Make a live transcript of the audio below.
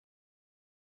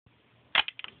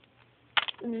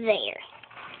there.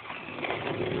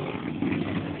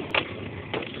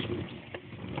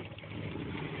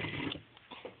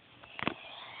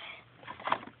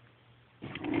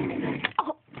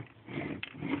 Oh.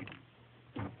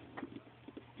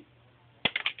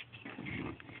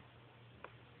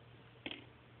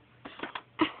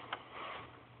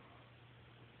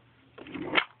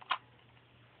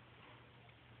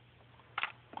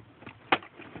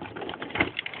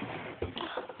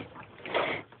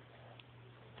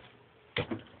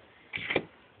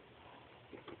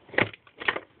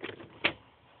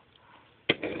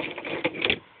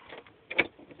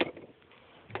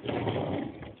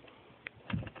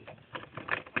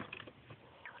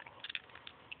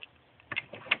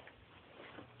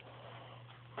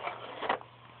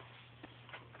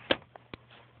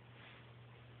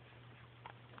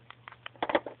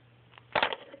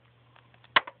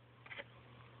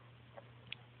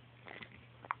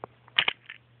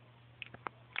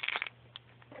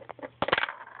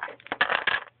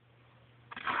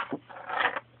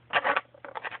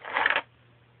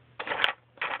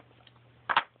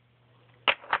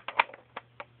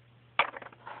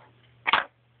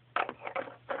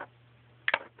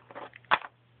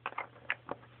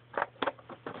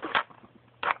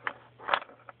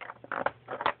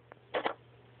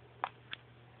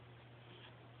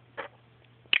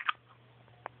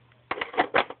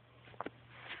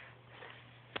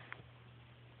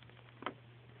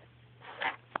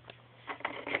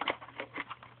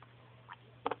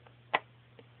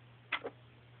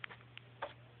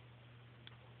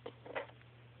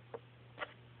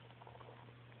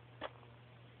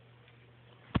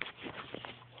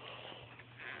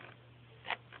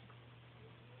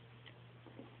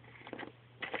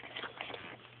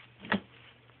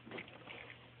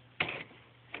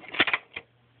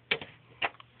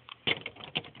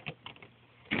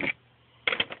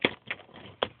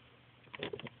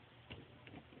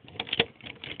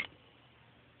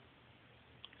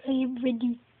 Are you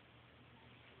ready?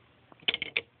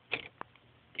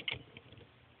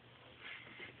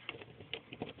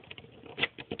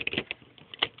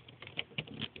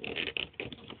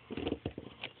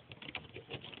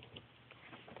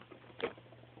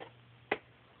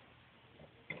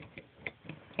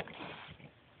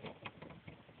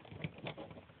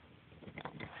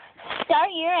 Start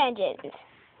your engines.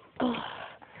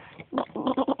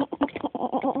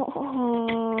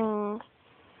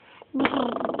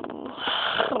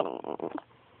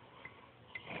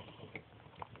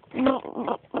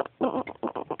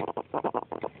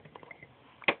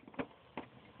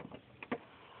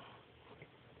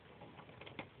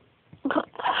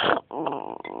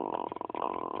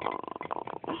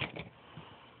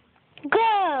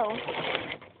 Go!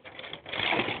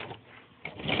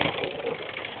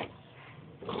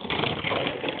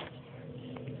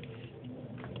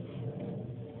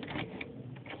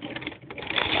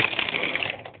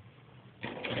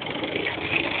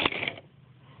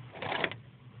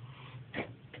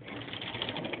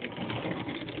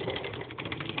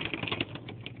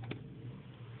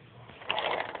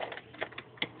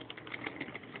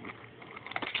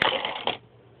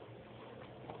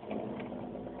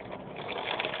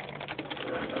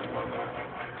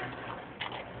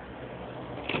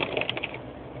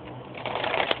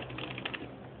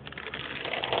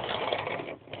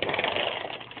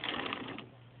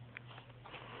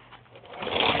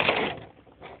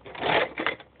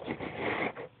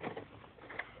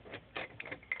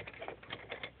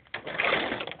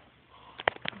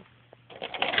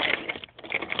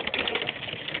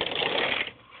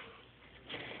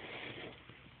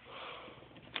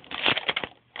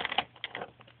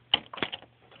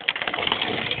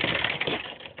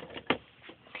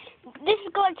 This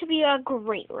is going to be a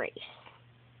great race.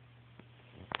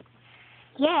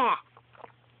 Yeah.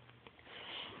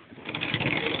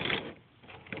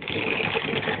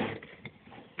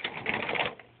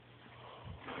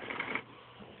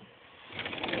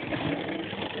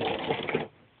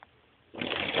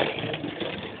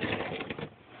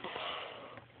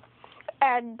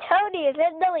 And Tony is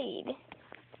in the lead.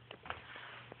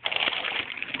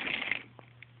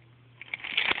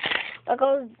 But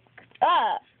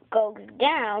goes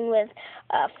down with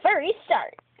a furry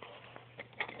start.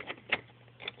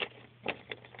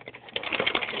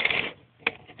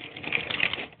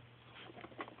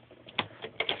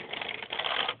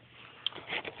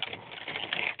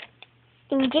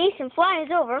 And Jason flies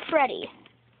over Freddy.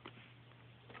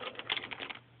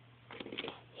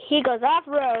 He goes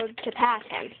off-road to pass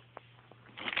him.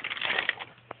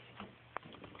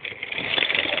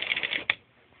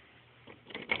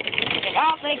 And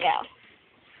off they go.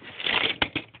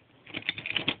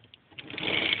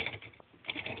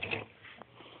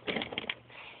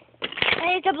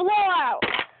 a blowout.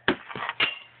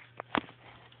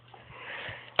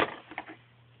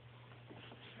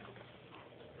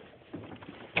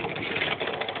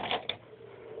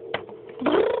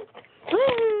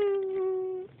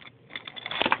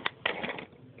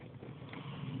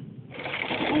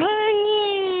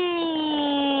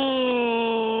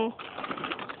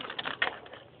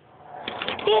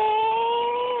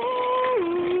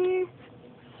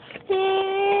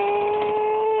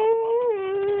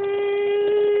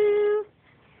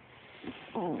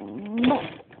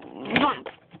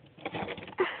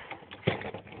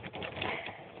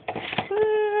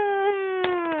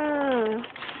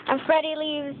 And Freddy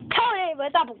leaves Tony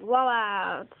with a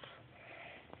blowout.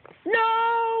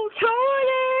 No,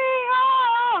 Tony!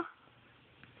 Oh!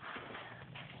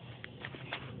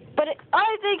 But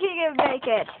I think he can make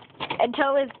it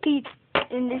until his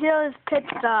pit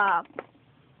stop.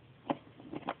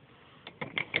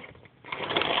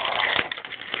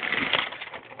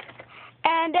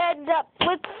 And ends up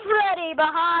with Freddy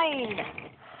behind.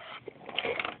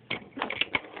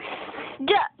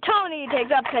 Tony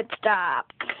takes a pit stop.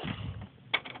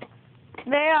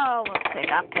 They all will take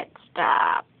a pit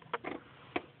stop.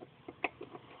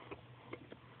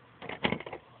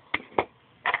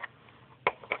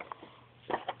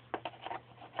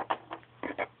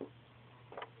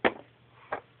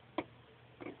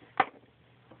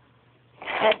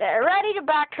 And they're ready to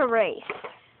back to race.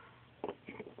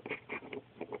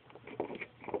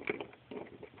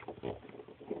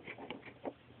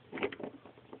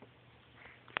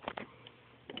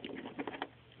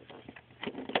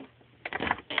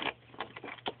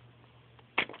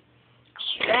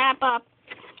 Strap up.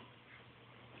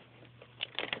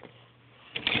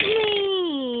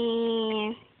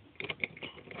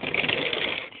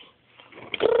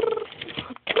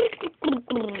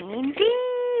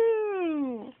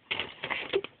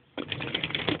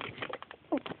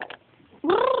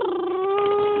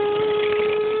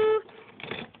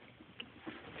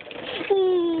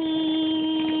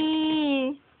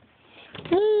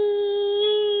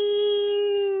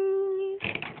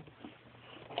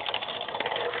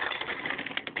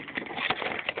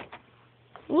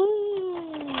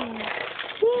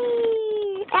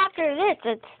 After this,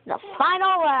 it's the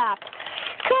final lap.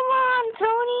 Come on,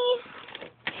 Tony.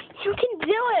 You can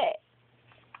do it.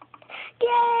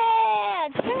 Yeah,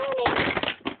 Tony.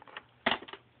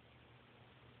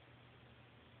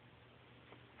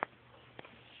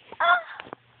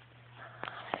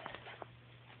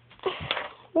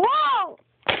 Whoa!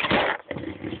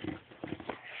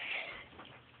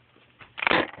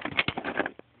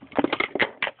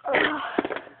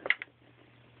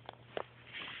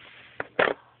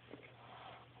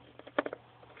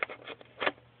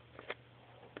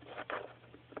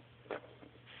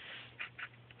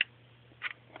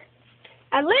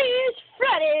 And leaves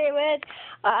Freddy with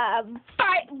a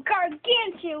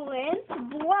gargantuan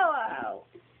blowout.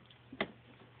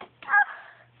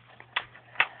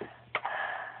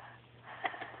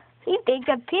 He takes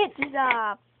a pit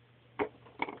stop.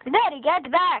 Then he gets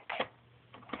back.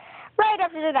 Right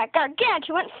after that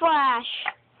gargantuan flash.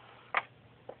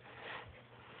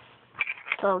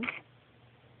 So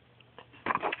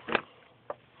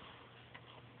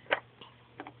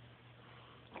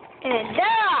and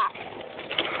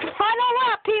final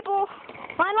lap, people.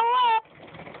 Final lap.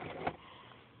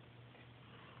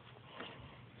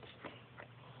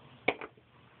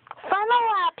 Final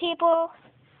lap, people.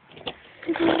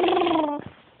 Did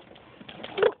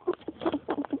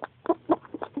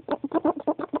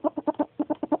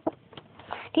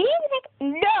you even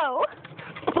think? No.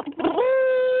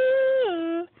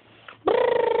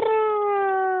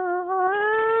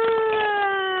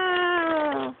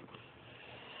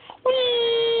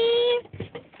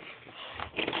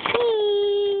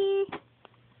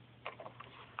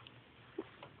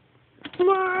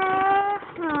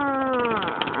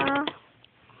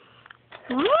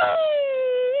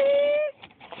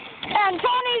 And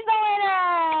Tony's the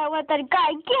winner with a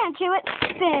gargantuan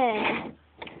spin.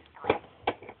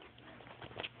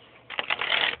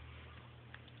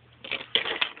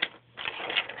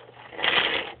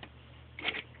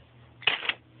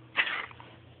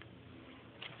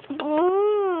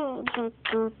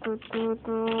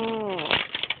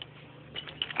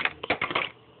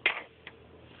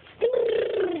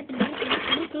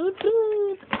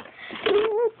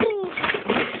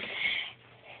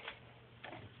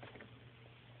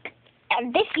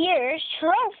 And this year's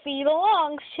trophy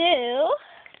belongs to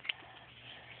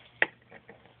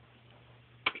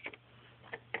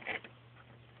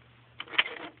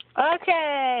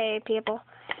okay, people.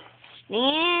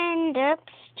 Stand up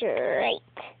straight.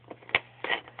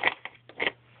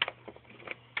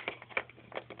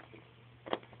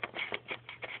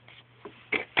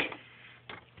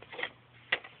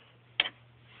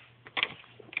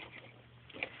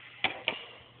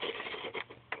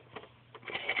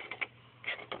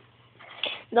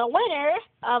 The winner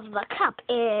of the cup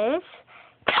is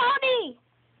Tony.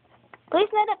 Please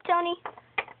stand up, Tony.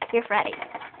 You're Freddy.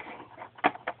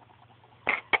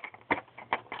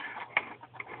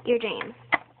 You're James.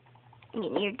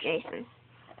 You're Jason.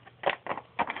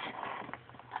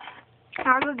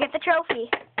 I'll go get the trophy.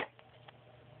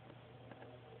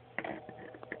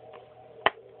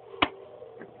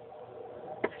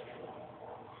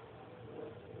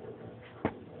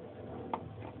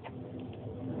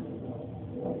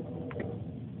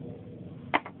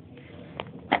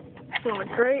 Oh, a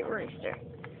great rooster.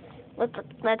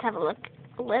 Let's have a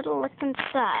little look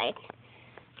inside.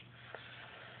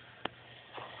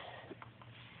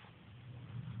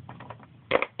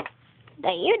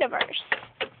 The universe.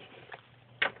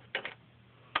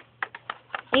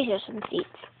 These are some seats.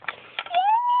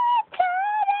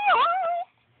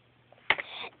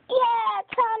 Yeah,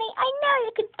 Tony, I know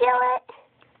you could do it.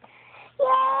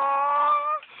 Yeah,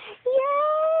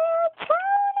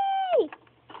 Tony.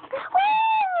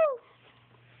 Woo!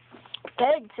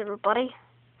 Thanks, everybody.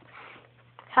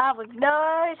 Have a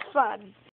nice fun.